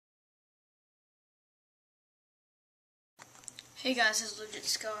Hey guys, this is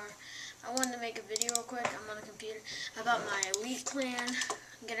LegitScar. I wanted to make a video real quick. I'm on the computer about my Elite clan.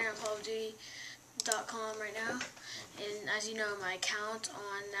 I'm getting on CallOfDuty.com right now, and as you know, my account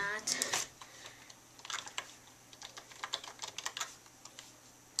on that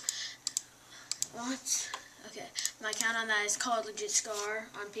my account on that is called LegitScar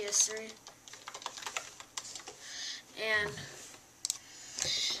on PS3, and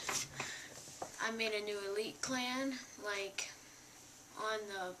I made a new Elite clan, like on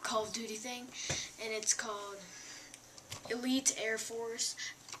the Call of Duty thing, and it's called ELITEAirforce.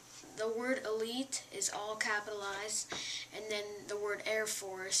 The word Elite is all capitalized, and then the word Air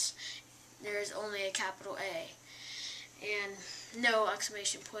Force, there is only a capital A, and no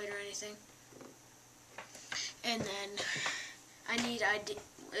exclamation point or anything. And then I need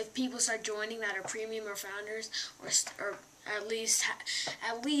if people start joining that are premium or founders, or at least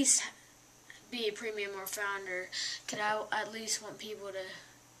be a premium or founder, I at least want people to,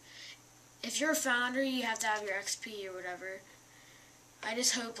 if you're a founder, you have to have your XP or whatever. I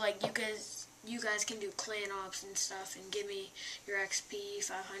just hope like you guys can do clan ops and stuff and give me your XP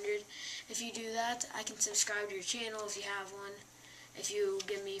 500. If you do that, I can subscribe to your channel if you have one. If you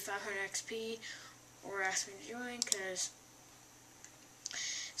give me 500 XP or ask me to join, because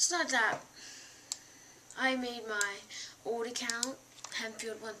it's not that. I made my old account,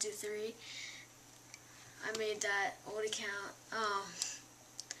 Hempfield123. I made that old account,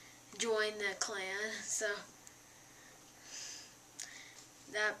 join the clan, so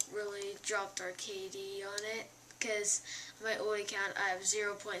that really dropped our KD on it, because my old account I have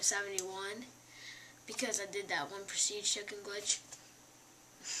 0.71, because I did that one prestige token glitch.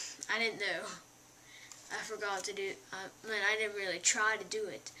 I didn't know. I forgot to do, I didn't really try to do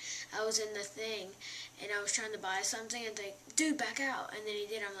it. I was in the thing, and I was trying to buy something, and like, dude, back out, and then he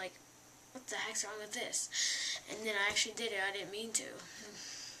did. I'm like, what the heck's wrong with this? And then I actually did it. I didn't mean to.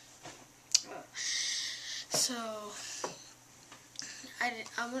 So I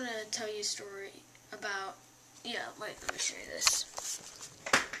want to tell you a story about, wait, let me show you this.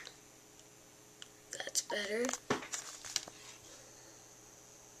 That's better.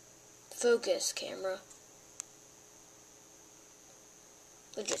 Focus, camera.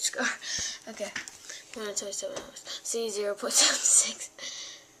 LegitScar. Okay. I'm going to tell you something else. See, 0.76.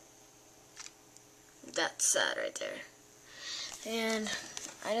 That's sad right there. And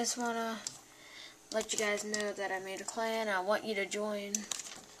I just want to let you guys know that I made a clan. I want you to join.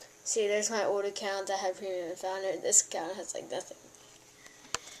 See, there's my old account that had premium and founder. This account has like nothing.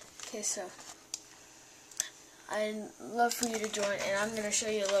 Okay, so I'd love for you to join, and I'm going to show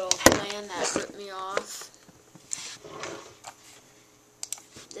you a little clan that ripped me off.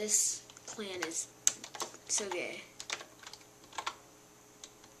 This clan is so gay.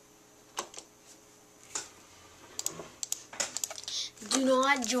 Do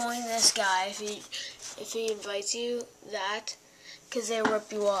not join this guy if he invites you, because they'll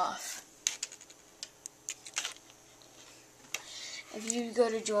rip you off. If you go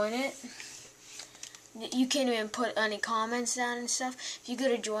to join it, you can't even put any comments down and stuff. If you go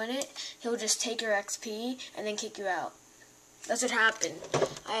to join it, he'll just take your XP and then kick you out. That's what happened.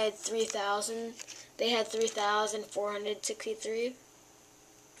 I had 3,000. They had 3,463.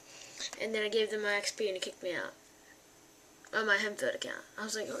 And then I gave them my XP and it kicked me out on my Hempfield account. I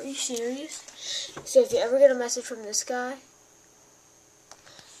was like, are you serious? So if you ever get a message from this guy,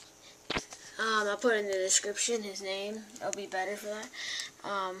 I'll put in the description his name. It'll be better for that.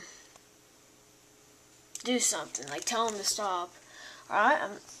 Do something, like tell him to stop. Alright,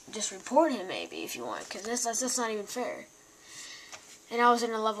 just report him maybe if you want, because that's not even fair. And I was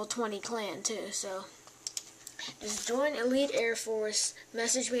in a level 20 clan too, so just join ELITEAirforce.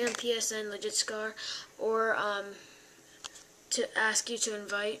 Message me on Psn-LegitScar, or to ask you to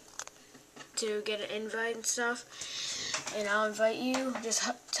get an invite and stuff, and I'll invite you. Just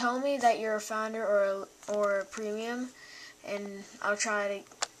tell me that you're a founder or a premium, and I'll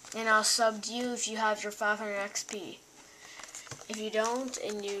sub to you if you have your 500 XP. If you don't,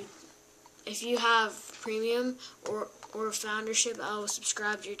 and if you have premium or foundership, I'll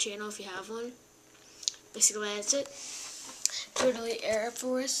subscribe to your channel if you have one. Basically, that's it.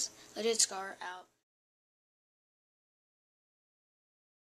 ELITEAirforce, LegitScar out.